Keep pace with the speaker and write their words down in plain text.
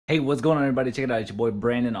Hey, what's going on, everybody? Check it out. It's your boy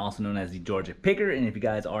Brandon, also known as the Georgia Picker. And if you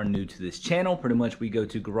guys are new to this channel, pretty much we go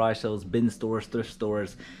to garage sales, bin stores, thrift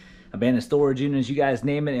stores, abandoned storage units, you guys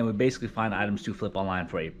name it, and we basically find items to flip online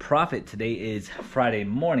for a profit. Today is Friday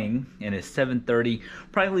morning and it's 7:30.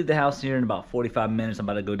 Probably leave the house here in about 45 minutes. I'm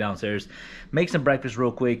about to go downstairs, make some breakfast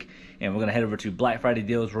real quick, and we're gonna head over to Black Friday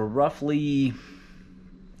deals. We're roughly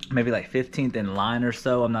maybe like 15th in line or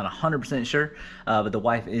so. I'm not 100% sure, but the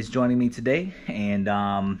wife is joining me today, and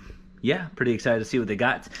yeah, pretty excited to see what they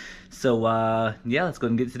got. So yeah, let's go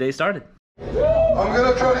and get today started. I'm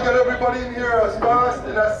gonna try to get everybody in here as fast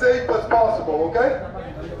and as safe as possible, okay?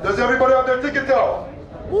 Does everybody have their ticket out?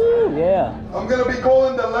 Woo, yeah. I'm gonna be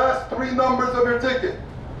calling the last three numbers of your ticket.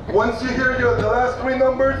 Once you hear the last three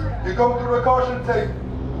numbers, you come through the caution tape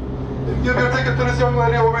and give your ticket to this young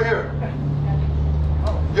lady over here.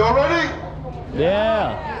 Y'all ready?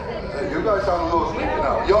 Yeah. Hey, you guys sound a little sleepy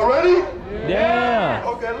now. Y'all ready? Yeah.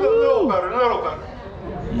 Okay, a little better.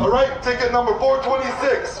 All right, ticket number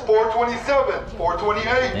 426, 427,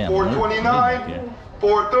 428, Damn, 429, yeah.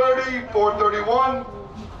 430, 431.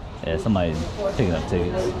 Yeah, somebody's picking up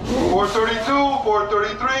tickets. 432,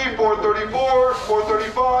 433, 434,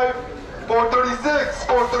 435, 436,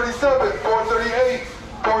 437, 438,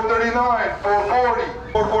 439,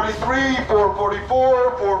 440, 443,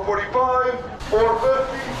 444, 445,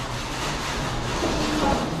 450.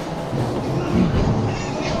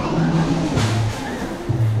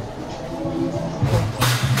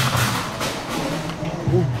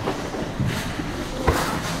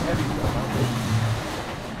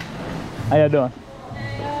 How y'all doing?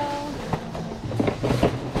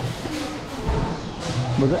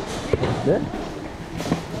 What's that? Good?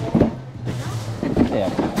 Yeah,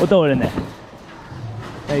 we'll throw it in there.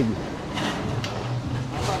 Thank you.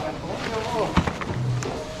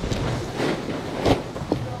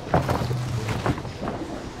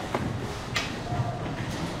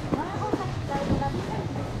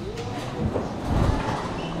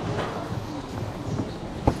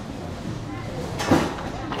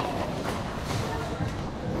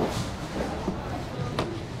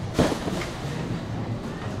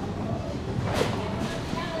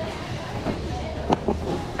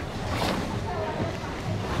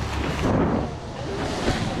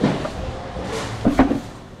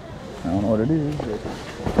 I don't know what it is, but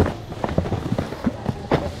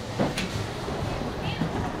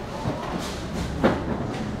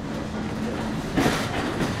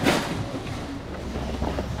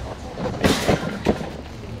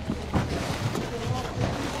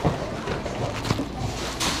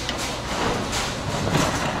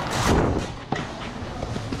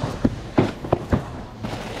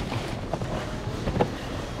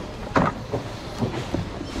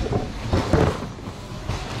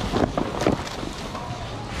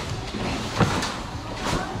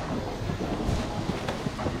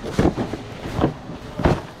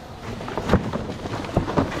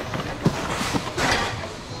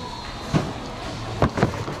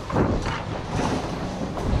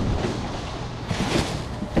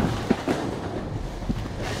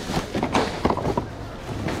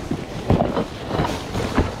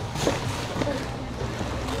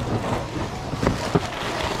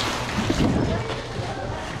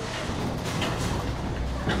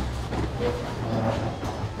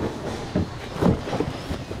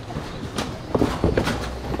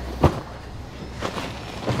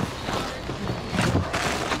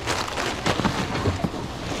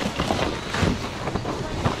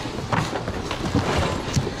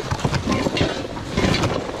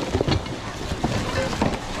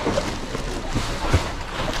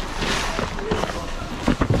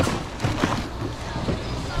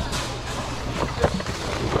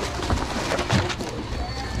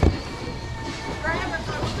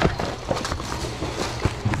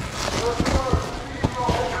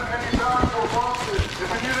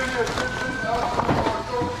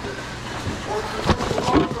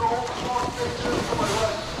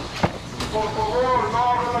Por favor, no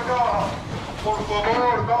abra la caja. Por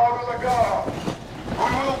favor, no abra la caja. We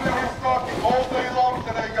will be restocking all day long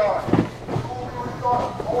today, guys. We will be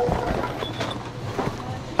restocking all day.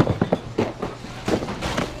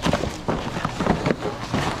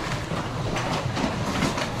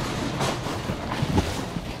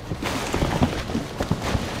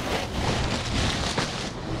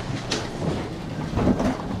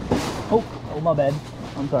 oh, my bad.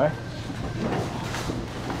 I'm sorry.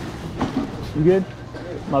 You good?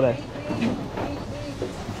 My bad.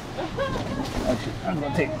 Actually, I'm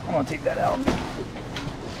gonna take that out.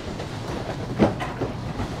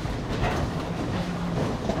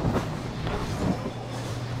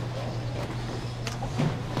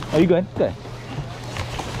 Are you good? Good.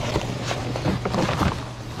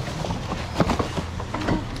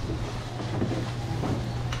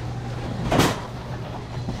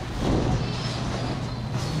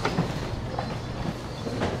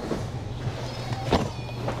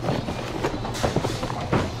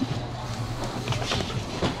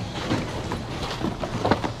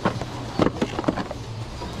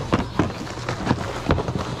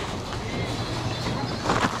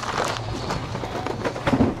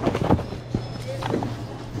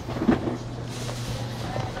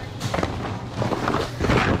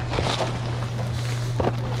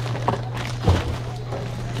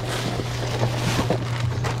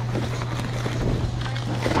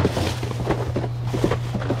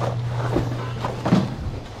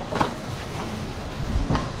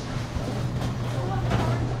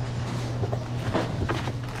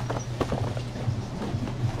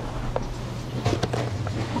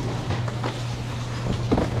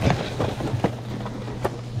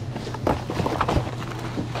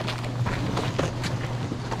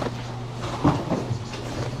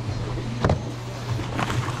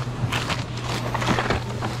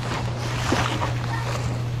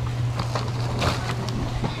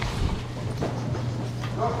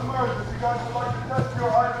 Customers, if you guys would like to test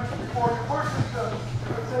your items before you purchase them,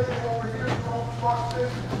 you can take them over here to the open box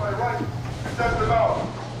station to my right and test them out.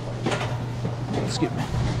 Excuse me.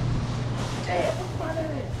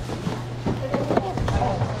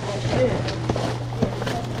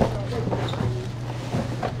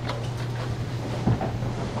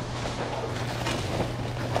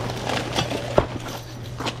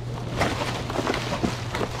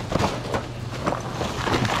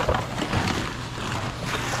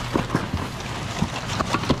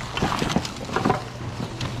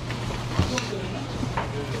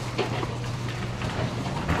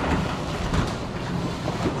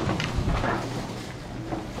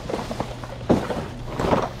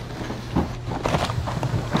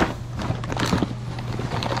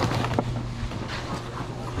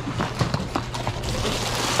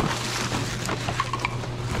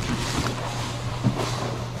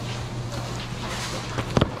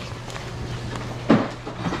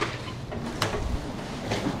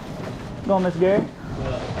 Go on, Miss Gary.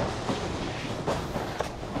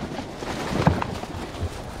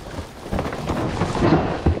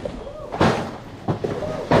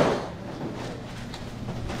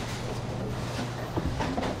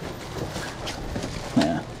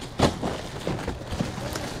 Yeah.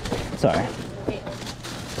 Sorry.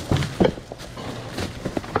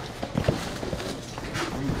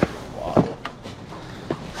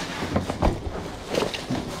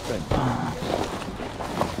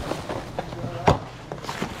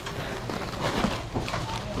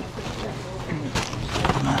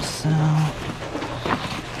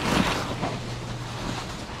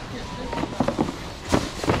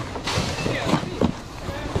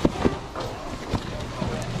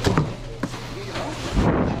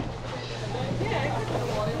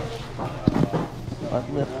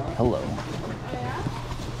 Hello.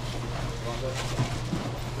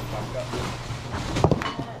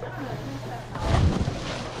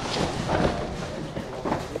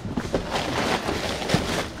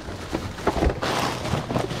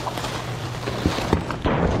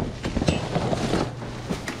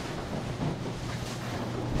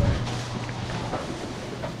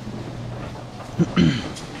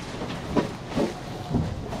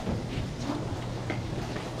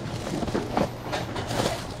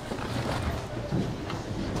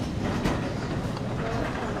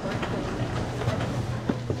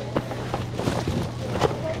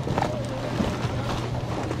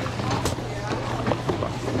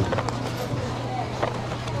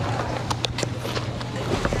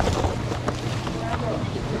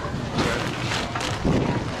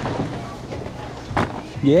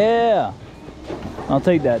 Yeah, I'll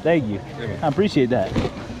take that. Thank you. I appreciate that.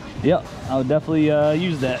 Yep, I'll definitely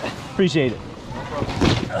use that. Appreciate it.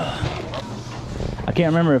 I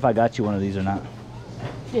can't remember if I got you one of these or not.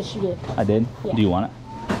 Yes, you did. I did? Yeah. Do you want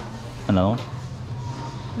it? Another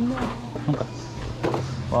one? No. Okay.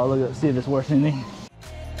 Well, I'll look up, see if it's worth anything.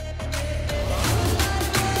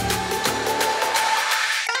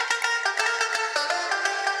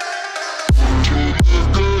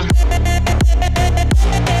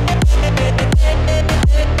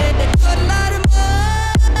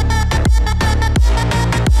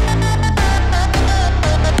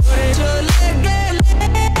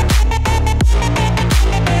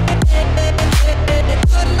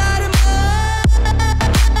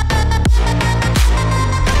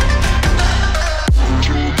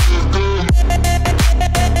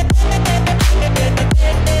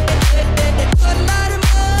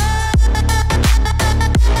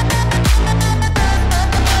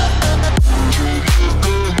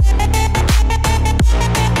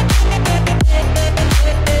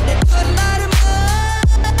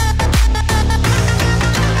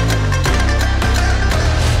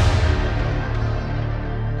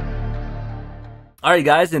 Alright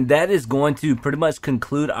guys, and that is going to pretty much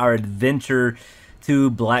conclude our adventure to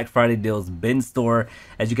Black Friday Deals bin store.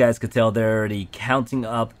 As you guys could tell, they're already counting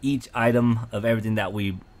up each item of everything that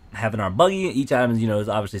we have in our buggy. Each item, you know, is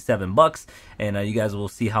obviously $7, and you guys will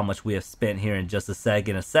see how much we have spent here in just a sec.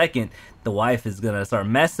 In a second, the wife is gonna start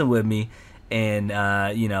messing with me, and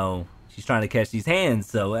you know, she's trying to catch these hands.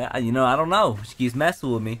 So you know, I don't know. She keeps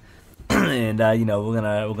messing with me. And you know, we're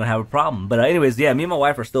gonna have a problem. But anyways, yeah, me and my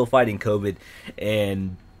wife are still fighting COVID,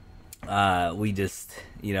 and we just,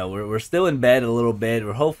 you know, we're still in bed a little bit.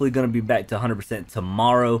 We're hopefully gonna be back to 100%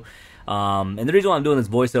 tomorrow. And the reason why I'm doing this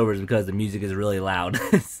voiceover is because the music is really loud.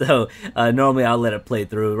 So normally I'll let it play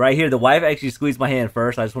through. Right here, the wife actually squeezed my hand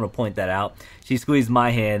first. I just want to point that out. She squeezed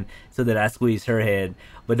my hand so that I squeezed her hand.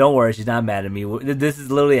 But don't worry, she's not mad at me. This is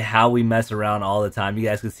literally how we mess around all the time. You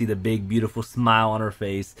guys can see the big, beautiful smile on her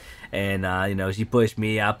face. And, you know, she pushed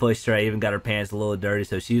me. I pushed her. I even got her pants a little dirty.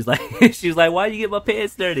 So she was like, why you get my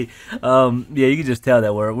pants dirty? Yeah, you can just tell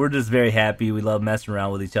that we're just very happy. We love messing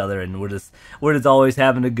around with each other. And we're just always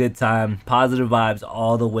having a good time. Positive vibes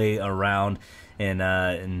all the way around.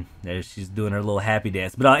 And there she's doing her little happy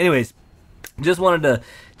dance. But anyways, just wanted to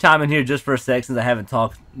chime in here just for a sec since I haven't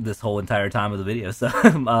talked this whole entire time of the video. So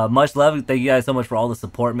much love. Thank you guys so much for all the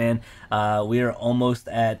support, man. We are almost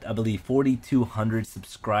at, I believe, 4,200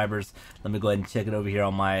 subscribers. Let me go ahead and check it over here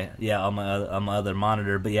on my other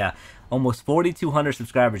monitor. But yeah, almost 4,200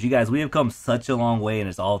 subscribers. You guys, we have come such a long way, and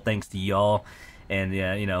it's all thanks to y'all. And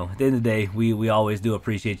yeah, you know, at the end of the day, we always do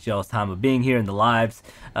appreciate y'all's time of being here in the lives.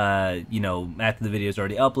 You know, after the video's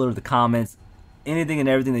already uploaded, the comments, anything and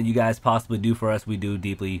everything that you guys possibly do for us, we do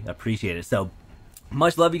deeply appreciate it. So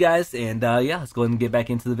much love, you guys, and yeah, let's go ahead and get back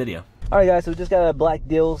into the video. All right, guys, so we just got a black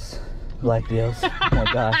deals. Oh my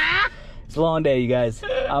gosh, it's a long day, you guys.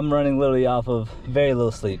 I'm running literally off of very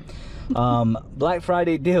little sleep. Black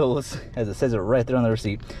Friday deals, as it says it right there on the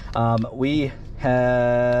receipt. We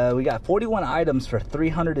got 41 items for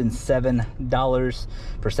 $307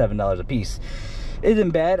 for $7 a piece.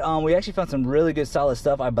 Isn't bad. We actually found some really good solid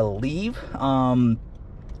stuff, I believe.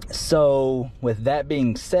 So with that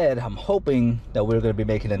being said, I'm hoping that we're going to be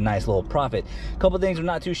making a nice little profit. A couple things we're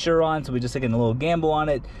not too sure on, so we're just taking a little gamble on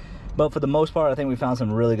it. But for the most part, I think we found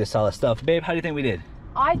some really good solid stuff. Babe, how do you think we did?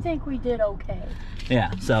 I think we did okay.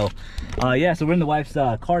 Yeah, so yeah, so we're in the wife's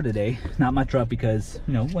car today, not my truck, because,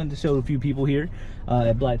 you know, wanted to show a few people here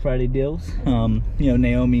at Black Friday deals. You know,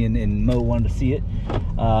 Naomi and Mo wanted to see it,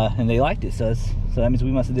 and they liked it, so that means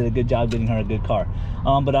we must have did a good job getting her a good car.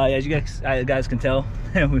 But as you guys can tell,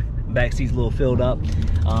 back seat's a little filled up.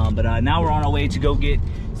 But now we're on our way to go get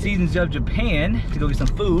Seasons of Japan to go get some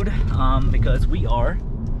food, because we are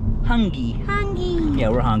hungry. Yeah,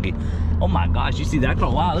 we're hungry. Oh my gosh, you see that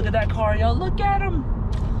car? Wow, look at that car, y'all. Look at him.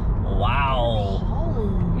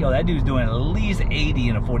 Wow. Yo, that dude's doing at least 80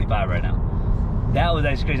 in a 45 right now. That was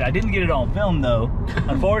actually crazy. I didn't get it on film though,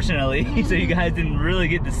 unfortunately, so you guys didn't really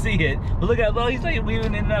get to see it. But look at, he's like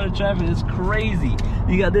weaving in and out of traffic. It's crazy.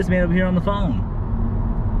 You got this man over here on the phone.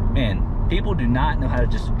 Man, people do not know how to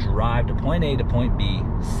just drive to point A to point B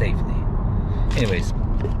safely. Anyways,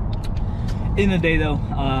 in the day though,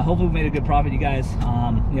 hopefully we made a good profit, you guys.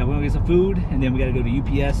 Yeah, we're gonna get some food, and then we gotta go to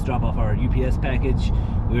UPS, drop off our UPS package.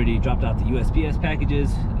 We already dropped off the USPS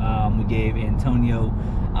packages. We gave Antonio,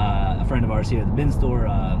 a friend of ours here at the bin store,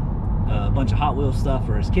 a bunch of Hot Wheels stuff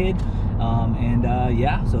for his kid.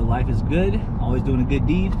 Yeah, so life is good, always doing a good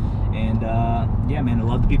deed. And yeah, man, I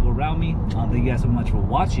love the people around me. Thank you guys so much for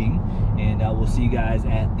watching, and we'll see you guys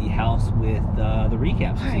at the house with the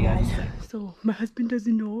recap. So see you guys. So my husband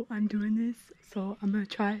doesn't know I'm doing this, so I'm gonna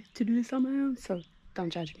try to do this on my own, so don't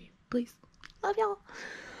judge me, please. Love y'all.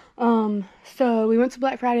 So we went to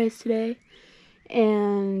Black Fridays today,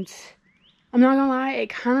 and I'm not gonna lie, it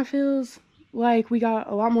kind of feels like we got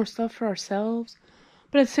a lot more stuff for ourselves,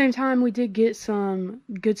 but at the same time, we did get some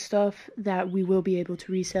good stuff that we will be able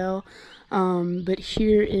to resell. But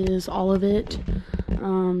here is all of it.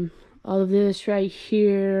 All of this right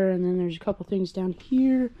here, and then there's a couple things down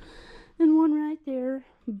here, and one right there.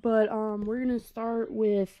 But we're gonna start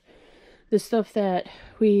with the stuff that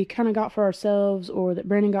we kind of got for ourselves, or that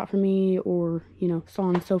Brandon got for me, or, you know, so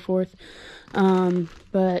on and so forth.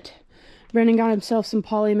 But Brandon got himself some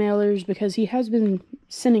poly mailers because he has been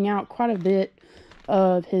sending out quite a bit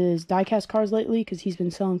of his diecast cars lately, because he's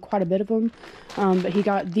been selling quite a bit of them. But he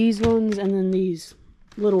got these ones, and then these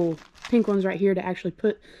little pink ones right here to actually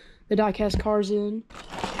put the diecast cars in.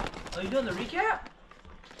 Oh, you doing the recap?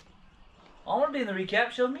 I want to be in the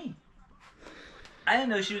recap. Show me. I didn't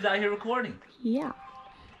know she was out here recording. Yeah.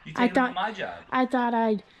 You take my job. I thought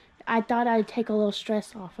I'd take a little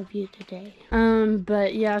stress off of you today.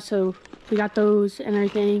 But yeah, so we got those and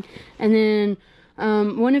everything, and then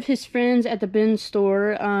one of his friends at the bin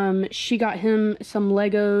store, she got him some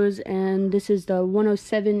Legos, and this is the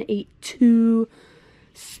 10782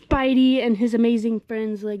 Spidey and His Amazing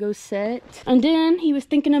Friends Lego set. And then he was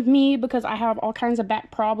thinking of me because I have all kinds of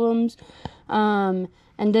back problems. And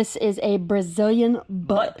this is a Brazilian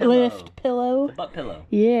butt lift pillow. The butt pillow.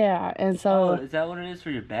 Yeah, and so... Oh, is that what it is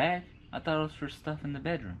for your bag? I thought it was for stuff in the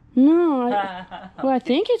bedroom. No, well, I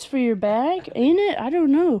think it's for your bag, ain't it? I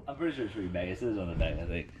don't know. I'm pretty sure it's for your bag. It says on the back, I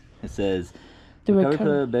think. It says, recover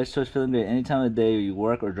pillow, best choice feeling good any time of the day you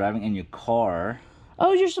work or driving in your car.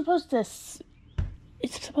 Oh, you're supposed to...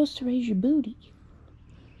 It's supposed to raise your booty,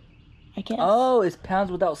 I guess. Oh, it's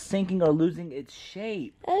pounds without sinking or losing its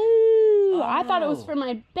shape. Oh. Oh, I thought it was for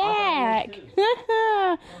my back.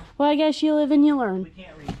 Well, I guess you live and you learn. We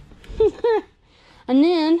can't read. And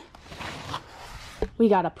then we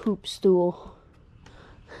got a poop stool.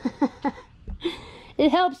 It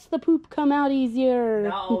helps the poop come out easier.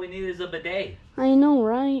 Now all we need is a bidet. I know,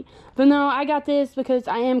 right? But no, I got this because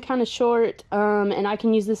I am kind of short, and I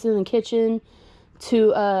can use this in the kitchen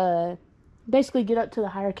to basically get up to the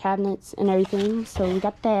higher cabinets and everything. So we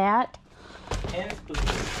got that. And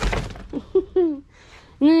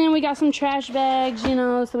And then we got some trash bags, you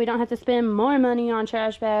know, so we don't have to spend more money on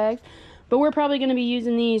trash bags. But we're probably going to be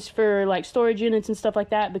using these for like storage units and stuff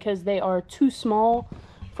like that because they are too small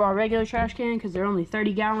for our regular trash can because they're only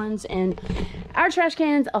 30 gallons and our trash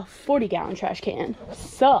can's a 40-gallon trash can.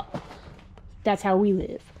 So that's how we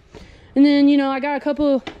live. And then, you know, I got a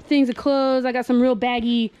couple things of clothes. I got some real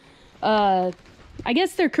baggy, I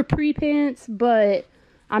guess they're capri pants, but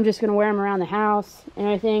I'm just gonna wear them around the house and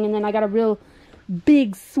everything. And then I got a real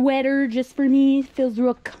big sweater just for me. Feels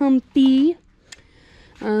real comfy.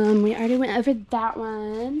 We already went over that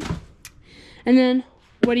one. And then,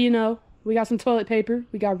 what do you know? We got some toilet paper.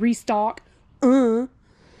 We got restock. Then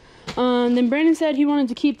Brandon said he wanted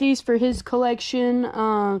to keep these for his collection.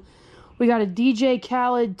 We got a DJ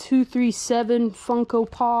Khaled 237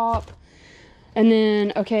 Funko Pop. And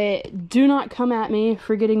then, okay, do not come at me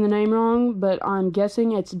for getting the name wrong, but I'm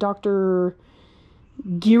guessing it's Dr.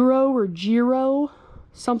 Giro,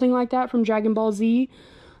 something like that from Dragon Ball Z.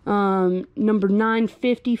 Number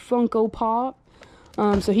 950 Funko Pop.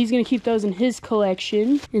 So he's going to keep those in his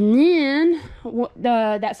collection. And then,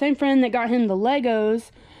 that same friend that got him the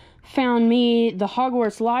Legos found me the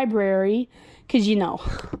Hogwarts library. Because, you know,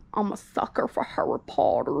 I'm a sucker for Harry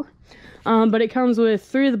Potter. But it comes with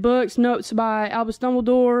 3 of the books, notes by Albus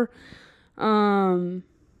Dumbledore.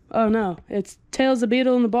 Oh no, it's Tales of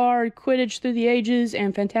Beetle and the Bard, Quidditch Through the Ages,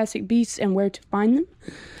 and Fantastic Beasts and Where to Find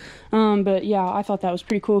Them. But yeah, I thought that was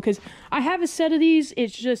pretty cool because I have a set of these.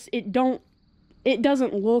 It's just, it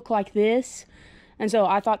doesn't look like this. And so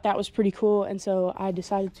I thought that was pretty cool. And so I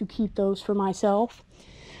decided to keep those for myself.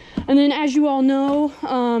 And then as you all know,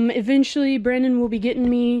 eventually Brandon will be getting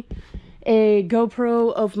me a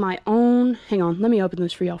GoPro of my own. Hang on, let me open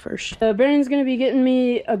this for y'all first. Brandon's going to be getting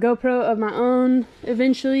me a GoPro of my own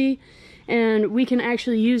eventually. And we can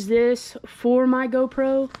actually use this for my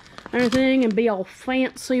GoPro and everything and be all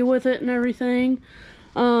fancy with it and everything.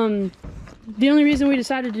 The only reason we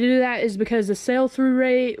decided to do that is because the sell-through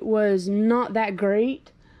rate was not that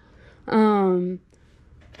great. And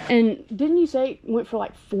didn't you say it went for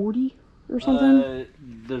like 40 or something?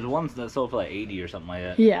 There's ones that sold for like 80 or something like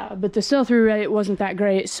that. Yeah, but the sell-through rate wasn't that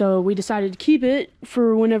great, so we decided to keep it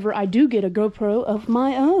for whenever I do get a GoPro of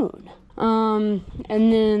my own. And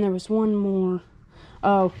then there was one more.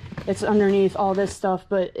 Oh, it's underneath all this stuff,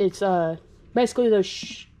 but it's basically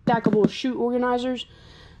those stackable chute organizers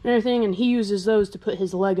and everything, and he uses those to put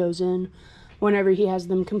his Legos in whenever he has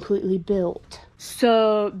them completely built.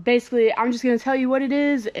 So basically, I'm just going to tell you what it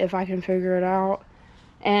is, if I can figure it out,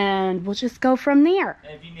 and we'll just go from there.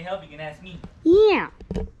 And if you need help, you can ask me. Yeah.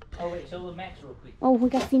 Oh wait, show the Max real quick. Oh, we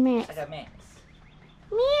got to see Max. I got Max.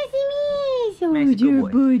 Maxie. Oh, Max, dear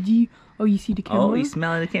good boy. buddy. Oh, you see the camera? Oh, he's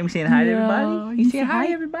smiling at the camera, saying hi to everybody. you He's say saying hi hi?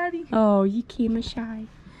 to everybody. Oh, you camera shy.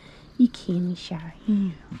 You camera shy. Yeah.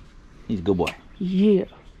 He's a good boy. Yeah.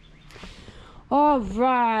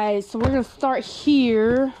 Alright, so we're going to start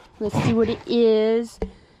here. Let's see what it is.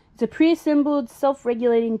 It's a pre-assembled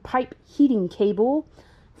self-regulating pipe heating cable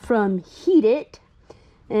from Heat It.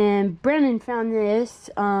 And Brennan found this.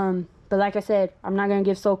 But like I said, I'm not going to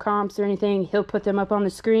give sold comps or anything. He'll put them up on the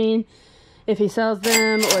screen if he sells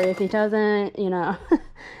them, or if he doesn't, you know.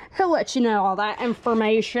 He'll let you know all that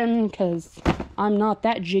information because I'm not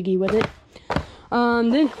that jiggy with it.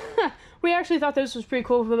 Then... We actually thought this was pretty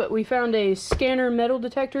cool, but we found a scanner metal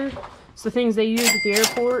detector. It's the things they use at the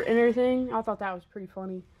airport and everything. I thought that was pretty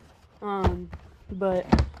funny. But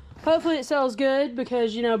hopefully it sells good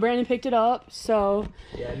because, you know, Brandon picked it up, so.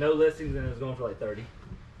 Yeah, no listings and it was going for like 30.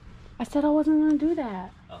 I said I wasn't going to do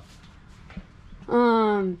that. Oh.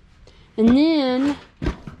 And then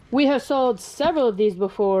we have sold several of these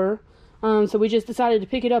before. So we just decided to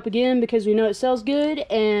pick it up again because we know it sells good,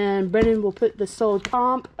 and Brennan will put the sold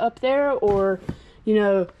comp up there, or, you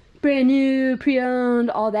know, brand new,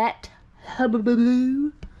 pre-owned, all that.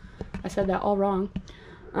 Hubba-boo. I said that all wrong.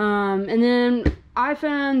 And then I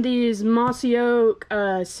found these mossy oak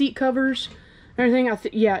seat covers and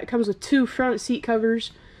everything. Yeah, it comes with 2 front seat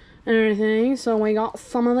covers and everything, so we got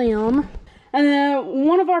some of them. And then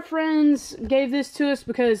one of our friends gave this to us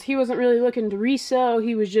because he wasn't really looking to resell.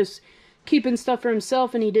 He was just keeping stuff for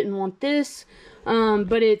himself and he didn't want this.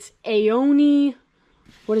 But it's Aoni,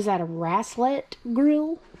 what is that, a Raslet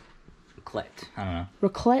grill? Raclette. I don't know.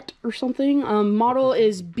 Raclette or something. Model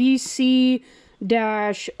is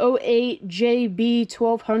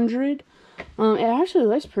BC-08JB1200. It actually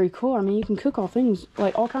looks pretty cool. I mean, you can cook all things,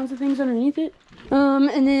 like all kinds of things underneath it.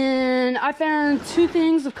 And then I found 2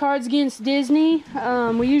 things of Cards Against Disney.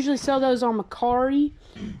 We usually sell those on Macari.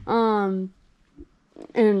 And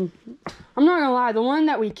I'm not gonna lie, the one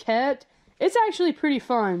that we kept, it's actually pretty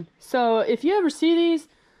fun. So if you ever see these,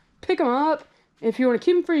 pick them up. If you want to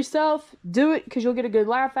keep them for yourself, do it, because you'll get a good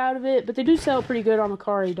laugh out of it. But they do sell pretty good on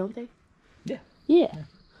Macari, don't they? Yeah. Yeah.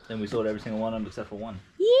 Then we sold every single one of them except for one.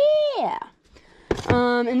 Yeah.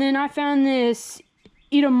 And then I found this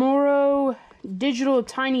Itamoro digital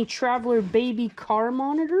tiny traveler baby car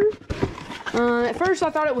monitor. At first I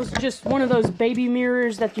thought it was just one of those baby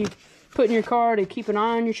mirrors that you put in your car to keep an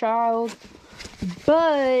eye on your child.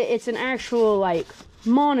 But it's an actual, like,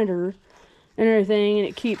 monitor and everything, and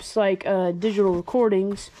it keeps, like, digital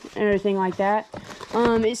recordings and everything like that.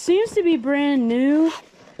 It seems to be brand new.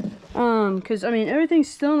 Because, I mean, everything's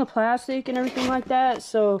still in the plastic and everything like that,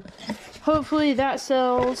 so hopefully that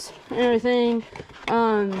sells and everything.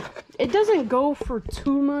 It doesn't go for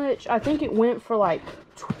too much. I think it went for like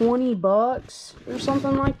 20 bucks or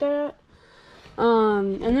something like that.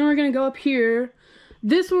 And then we're gonna go up here.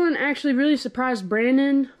 This one actually really surprised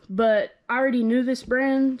Brandon, but I already knew this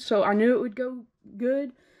brand, so I knew it would go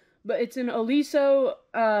good. But it's an Oliso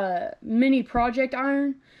mini project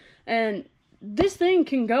iron, and this thing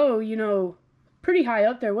can go, you know, pretty high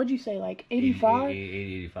up there. What'd you say, like 85?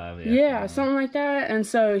 85, yeah. Yeah, something like that. And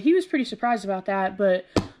so he was pretty surprised about that, but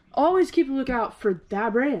always keep a lookout for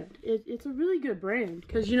that brand. It's a really good brand,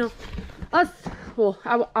 because, you know, us, well,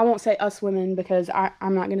 I won't say us women, because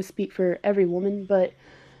I'm not going to speak for every woman, but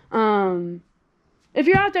if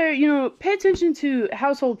you're out there, you know, pay attention to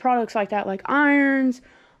household products like that, like irons,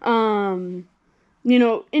 you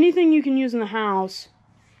know, anything you can use in the house.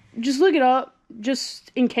 Just look it up,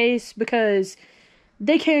 just in case, because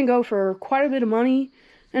they can go for quite a bit of money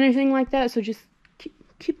and everything like that, so just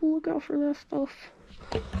keep a lookout for that stuff.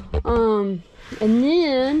 And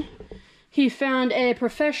then he found a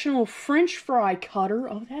professional French fry cutter.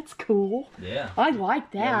 Oh, that's cool. Yeah. I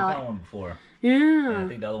like that. Yeah, we found one before. Yeah. And I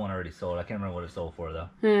think the other one already sold. I can't remember what it sold for, though.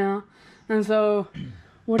 Yeah. And so,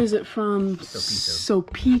 what is it from?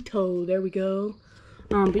 Sopito. There we go.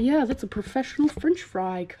 But yeah, that's a professional French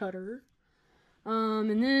fry cutter.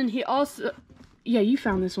 And then he also, yeah, you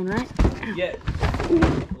found this one, right? Yeah.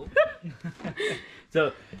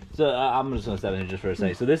 So I'm just gonna step in here just for a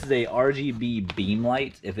second. So this is a RGB beam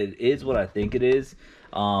light. If it is what I think it is,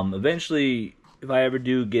 eventually, if I ever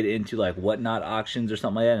do get into like whatnot auctions or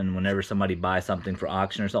something like that, and whenever somebody buys something for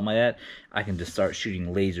auction or something like that, I can just start shooting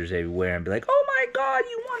lasers everywhere and be like, "Oh my God,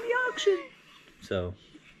 you won the auction!" So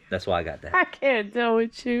that's why I got that. I can't tell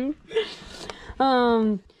with you.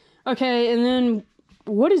 Okay, and then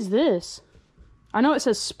what is this? I know it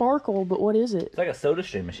says Sparkle, but what is it? It's like a soda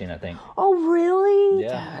stream machine, I think. Oh, really?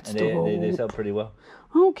 Yeah, That's and dope. they sell pretty well.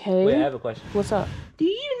 Okay. Wait, I have a question. What's up? Do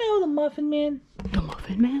you know the Muffin Man? The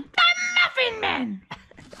Muffin Man? The Muffin Man!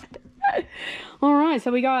 All right,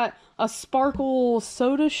 so we got a Sparkle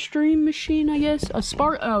soda stream machine, I guess.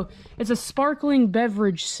 It's a sparkling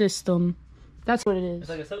beverage system. That's what it is. It's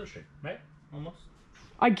like a soda stream, right? Almost.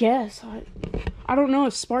 I guess. I don't know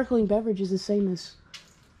if sparkling beverage is the same as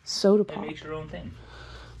soda pop. It makes your own thing.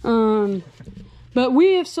 But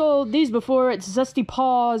we have sold these before. It's Zesty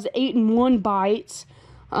Paws 8-in-1 bites.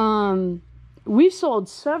 We've sold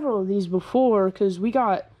several of these before because we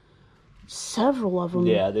got several of them.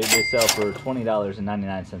 Yeah, they sell for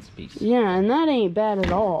 $20.99 a piece. Yeah, and that ain't bad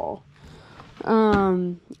at all.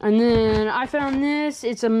 And then I found this.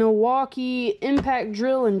 It's a Milwaukee impact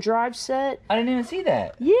drill and drive set. I didn't even see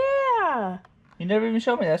that. Yeah. You never even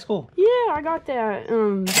showed me. That's cool. Yeah, I got that.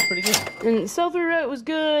 That's pretty good. And sell-through rate was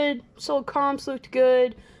good. Sold comps looked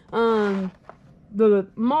good. The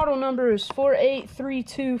model number is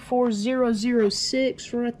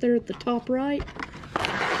 48324006 right there at the top right.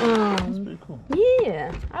 That's pretty cool.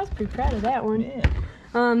 Yeah, I was pretty proud of that one. Yeah.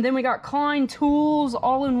 Then we got Klein Tools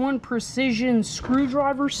all-in-one precision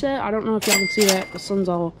screwdriver set. I don't know if y'all can see that. The sun's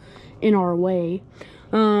all in our way.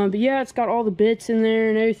 But yeah, it's got all the bits in there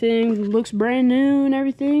and everything. Looks brand new and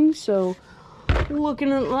everything. So,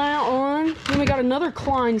 looking at that one. Then we got another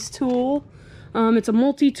Klein's tool. It's a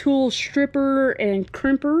multi-tool stripper and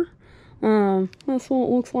crimper. That's what it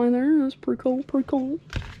looks like there. That's pretty cool, pretty cool.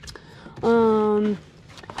 And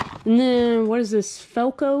then, what is this?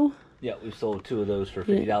 Felco Yeah, we sold 2 of those for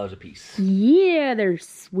 $50 a piece. Yeah, they're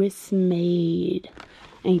Swiss made.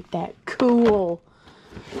 Ain't that cool?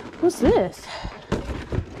 What's this?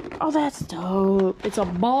 Oh, that's dope. It's a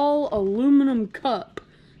ball aluminum cup.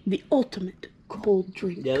 The ultimate cold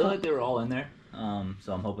drink Yeah, it cup. looked like they were all in there.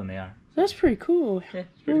 So I'm hoping they are. That's pretty cool. Yeah,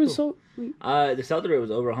 it's pretty cool. So, the sell-through rate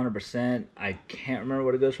was over 100%. I can't remember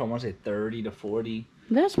what it goes for. I want to say 30 to 40.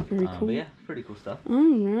 that's pretty cool. But yeah, pretty cool stuff.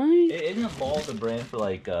 Alright. Isn't a ball the brand for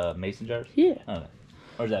like mason jars? Yeah. Okay.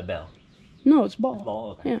 Or is that Bell? No, it's ball. It's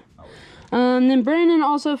Ball? Okay. Yeah. Oh. Then Brandon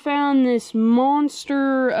also found this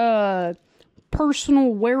monster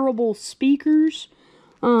personal wearable speakers.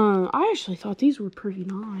 I actually thought these were pretty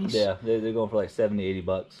nice. Yeah, they're going for like 70, 80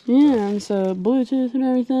 bucks. Yeah, and so Bluetooth and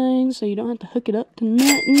everything, so you don't have to hook it up to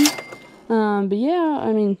nothing. But yeah,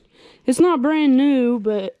 I mean, it's not brand new,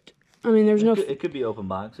 but I mean, there's no. It could be open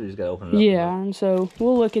box, so you just gotta open it up. Yeah, and so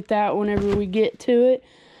we'll look at that whenever we get to it.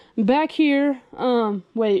 Back here,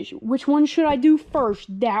 wait, which one should I do first?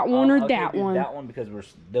 That one or that one? That one because we're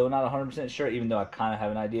still not 100% sure, even though I kind of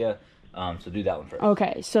have an idea. So do that one first.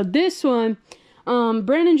 Okay, so this one,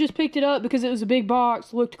 Brandon just picked it up because it was a big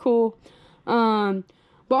box, looked cool.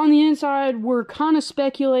 But on the inside, we're kind of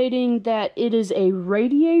speculating that it is a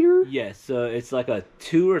radiator. Yes, it's like a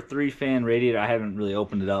 2 or 3 fan radiator. I haven't really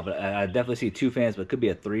opened it up, but I definitely see 2 fans, but it could be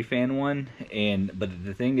a 3 fan one. But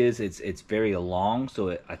the thing is, it's very long,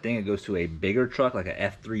 so I think it goes to a bigger truck, like a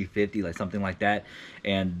F350, like something like that.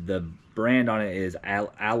 And the brand on it is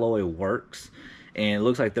Alloy Works, and it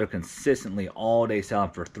looks like they're consistently all day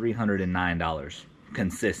selling for $309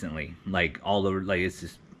 consistently, like all over. Like it's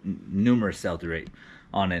just numerous sell-through rate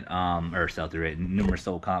on it, or sell-through rate, numerous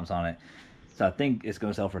sold comps on it. So I think it's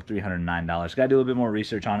going to sell for $309. Got to do a little bit more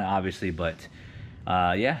research on it, obviously, but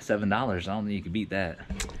yeah, $7. I don't think you can beat that.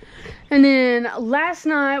 And then last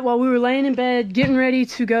night, while we were laying in bed, getting ready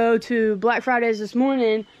to go to Black Fridays this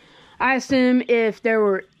morning, I asked him if there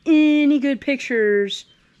were any good pictures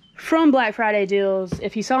from Black Friday deals,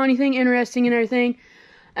 if he saw anything interesting and everything.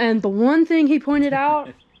 And the one thing he pointed out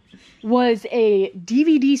was a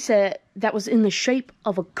DVD set that was in the shape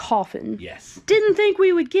of a coffin. Yes. Didn't think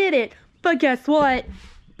we would get it, but guess what?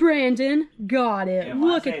 Brandon got it. And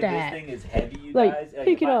Look at that. This thing is heavy, you Like, guys.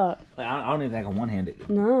 pick it up. Like, I don't even think I can one-hand it.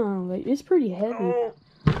 No, like, it's pretty heavy.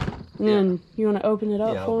 And then you want to open it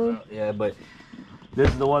up for him? Yeah, but this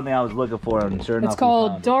is the one thing I was looking for, and sure enough, It's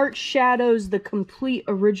called Dark Shadows, the complete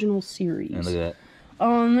original series. And look at that.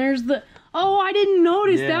 Oh, and there's the... Oh, I didn't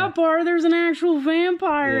notice that part. There's an actual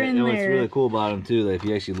vampire in there. What's really cool about them, too, that if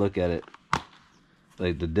you actually look at it,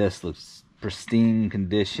 like, the disc looks pristine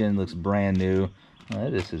condition, looks brand new. Well,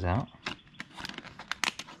 that disc is out.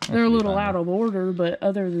 They're a little out of order, but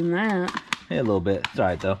other than that... Yeah, a little bit. It's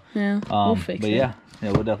alright, though. Yeah, we'll fix it. But yeah,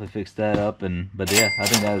 we'll definitely fix that up. But yeah, I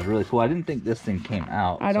think that was really cool. I didn't think this thing came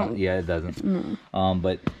out. I don't... Yeah, it doesn't. No.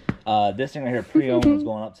 But... this thing right here, pre-owned, was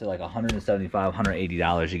going up to like $175,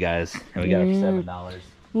 $180, you guys, and we got it for $7.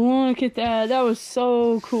 Look at that. That was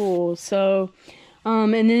so cool. So,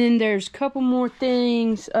 and then there's a couple more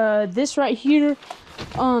things. This right here,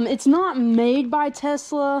 it's not made by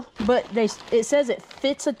Tesla, but it says it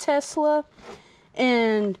fits a Tesla,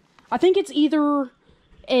 and I think it's either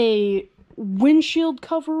a windshield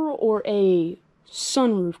cover or a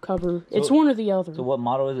sunroof cover. It's one or the other. So what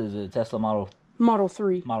model is it? Is it a Tesla Model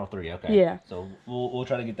 3. Model 3, okay. Yeah. So we'll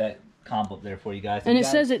try to get that comp up there for you guys. And it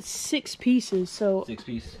says it's 6 pieces, so... 6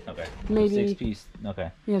 piece? Okay. Maybe... 6 piece, okay.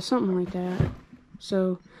 Yeah, something like that.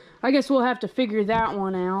 So, I guess we'll have to figure that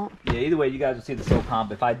one out. Yeah, either way, you guys will see the sold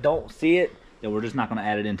comp. If I don't see it, then we're just not going to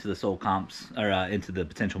add it into the sold comps, or into the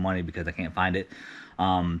potential money, because I can't find it.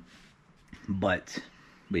 But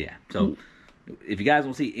yeah, so... If you guys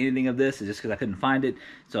don't see anything of this, it's just because I couldn't find it.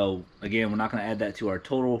 So, again, we're not going to add that to our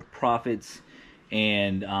total profits.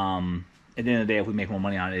 And at the end of the day, if we make more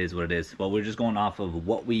money on it, it is what it is. But we're just going off of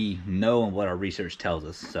what we know and what our research tells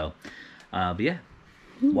us. So, but yeah,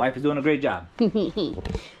 wife is doing a great job.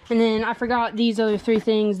 And then I forgot these other 3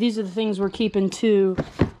 things. These are the things we're keeping too.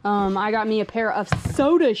 I got me a pair of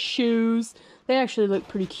soda shoes. They actually look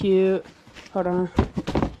pretty cute. Hold on.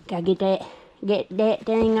 Gotta get that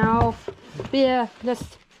thing off. But yeah,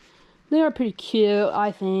 they are pretty cute,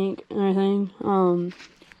 I think, and everything.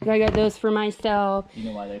 I got those for myself. You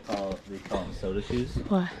know why they call them soda shoes?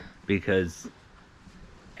 What? Because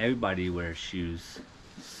everybody wears shoes.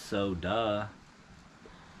 So duh.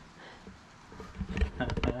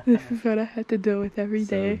 This is what I have to deal with every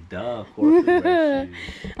day. So duh, of course we wear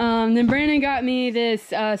shoes. Then Brandon got me this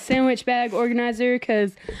sandwich bag organizer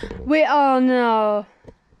because we all know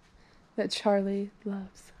that Charlie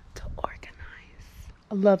loves to organize.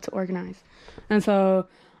 I love to organize. And so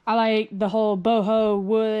I like the whole boho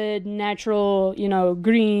wood, natural, you know,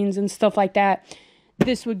 greens and stuff like that.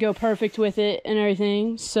 This would go perfect with it and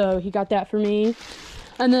everything. So he got that for me.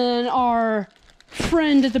 And then our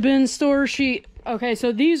friend at the bin store, okay,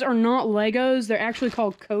 so these are not Legos. They're actually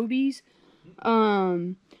called Kobe's.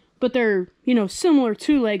 But they're, you know, similar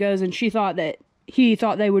to Legos, and he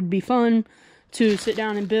thought they would be fun to sit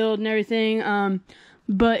down and build and everything.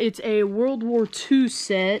 But it's a World War II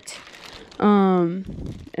set.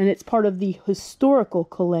 And it's part of the historical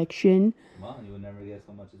collection. Wow, you would never guess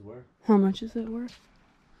how much it's worth. How much is it worth?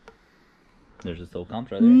 There's a sold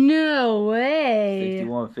comps right there. No way.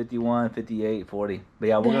 61, 51, 58, 40. But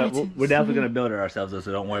yeah, we're definitely gonna build it ourselves though,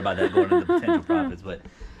 so don't worry about that going into the potential profits. But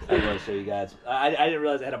I want to show you guys. I didn't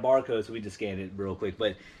realize it had a barcode, so we just scanned it real quick.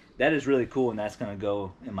 But that is really cool, and that's gonna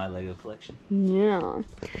go in my Lego collection. Yeah.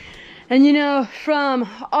 And you know, from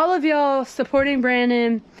all of y'all supporting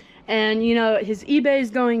Brandon, and you know, his eBay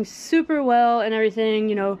is going super well and everything,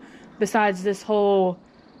 you know, besides this whole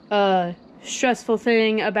stressful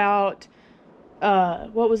thing about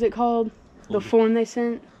what was it called? The form they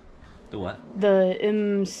sent? The what?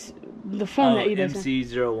 The form that eBay sent.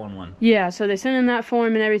 MC011. Yeah, so they sent him that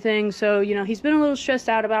form and everything. So, you know, he's been a little stressed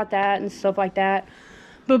out about that and stuff like that.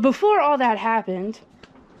 But before all that happened,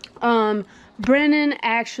 Brandon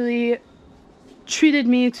actually treated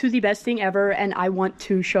me to the best thing ever, and I want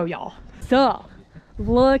to show y'all. So,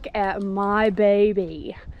 look at my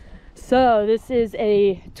baby. So, this is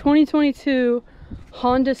a 2022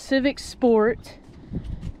 Honda Civic Sport,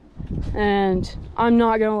 and I'm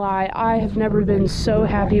not gonna lie, I have never been so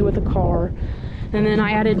happy with a car. And then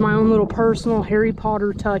I added my own little personal Harry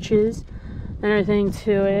Potter touches and everything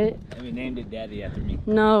to it. And we named it Daddy after me.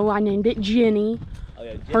 No, I named it Jenny. Oh,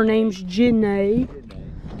 yeah, Her name's Jenny.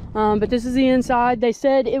 But this is the inside. They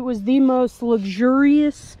said it was the most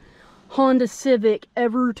luxurious Honda Civic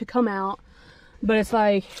ever to come out. But it's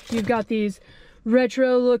like, you've got these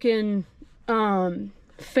retro looking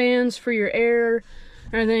fans for your air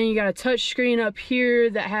and then you got a touch screen up here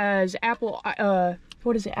that has Apple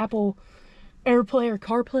what is it, Apple AirPlay or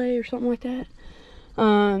CarPlay or something like that.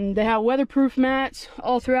 They have weatherproof mats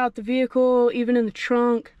all throughout the vehicle, even in the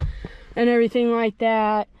trunk and everything like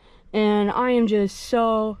that. And I am just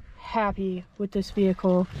so happy with this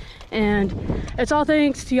vehicle, and it's all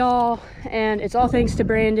thanks to y'all, and it's all thanks to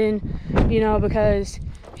Brandon, you know, because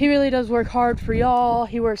he really does work hard for y'all.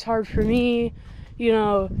 He works hard for me, you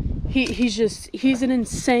know. He's an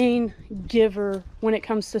insane giver when it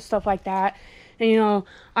comes to stuff like that. And you know,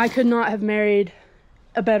 I could not have married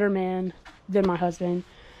a better man than my husband.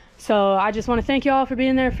 So I just want to thank y'all for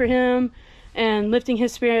being there for him and lifting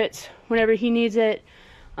his spirits whenever he needs it,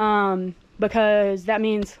 because that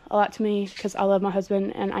means a lot to me, because I love my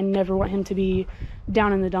husband and I never want him to be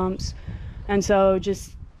down in the dumps. And so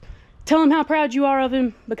just tell him how proud you are of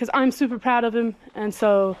him, because I'm super proud of him, and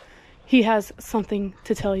so he has something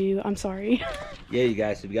to tell you. I'm sorry. Yeah, you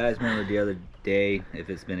guys, if you guys remember the other day, if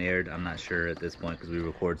it's been aired, I'm not sure at this point because we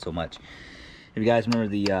record so much. If you guys remember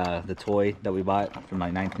the toy that we bought from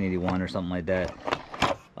like 1981 or something like that,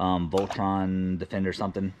 Voltron Defender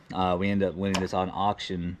something, we ended up winning this on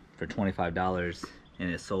auction for $25,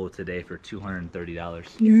 and it sold today for $230.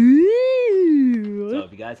 So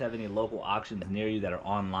if you guys have any local auctions near you that are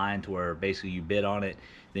online to where basically you bid on it,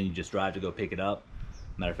 then you just drive to go pick it up.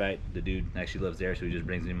 Matter of fact, the dude actually lives there, so he just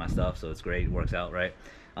brings me my stuff, so it's great. It works out, right?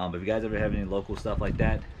 But if you guys ever have any local stuff like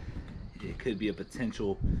that, it could be a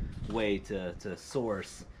potential way to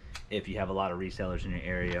source if you have a lot of resellers in your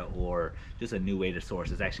area, or just a new way to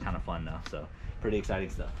source. It's actually kind of fun though, so pretty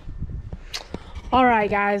exciting stuff. All right,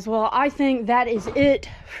 guys. Well, I think that is it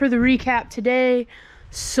for the recap today.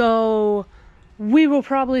 So we will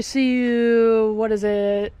probably see you, what is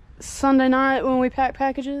it, Sunday night when we pack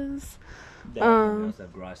packages. We also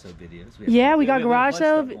have garage sale videos. We got garage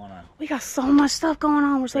sale. We got so much stuff going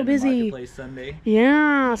on. We're so busy. Marketplace Sunday.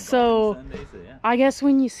 Yeah, so Sunday, yeah. I guess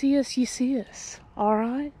when you see us, you see us. All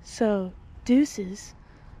right. So deuces.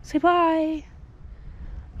 Say bye.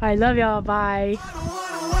 I love y'all. Bye.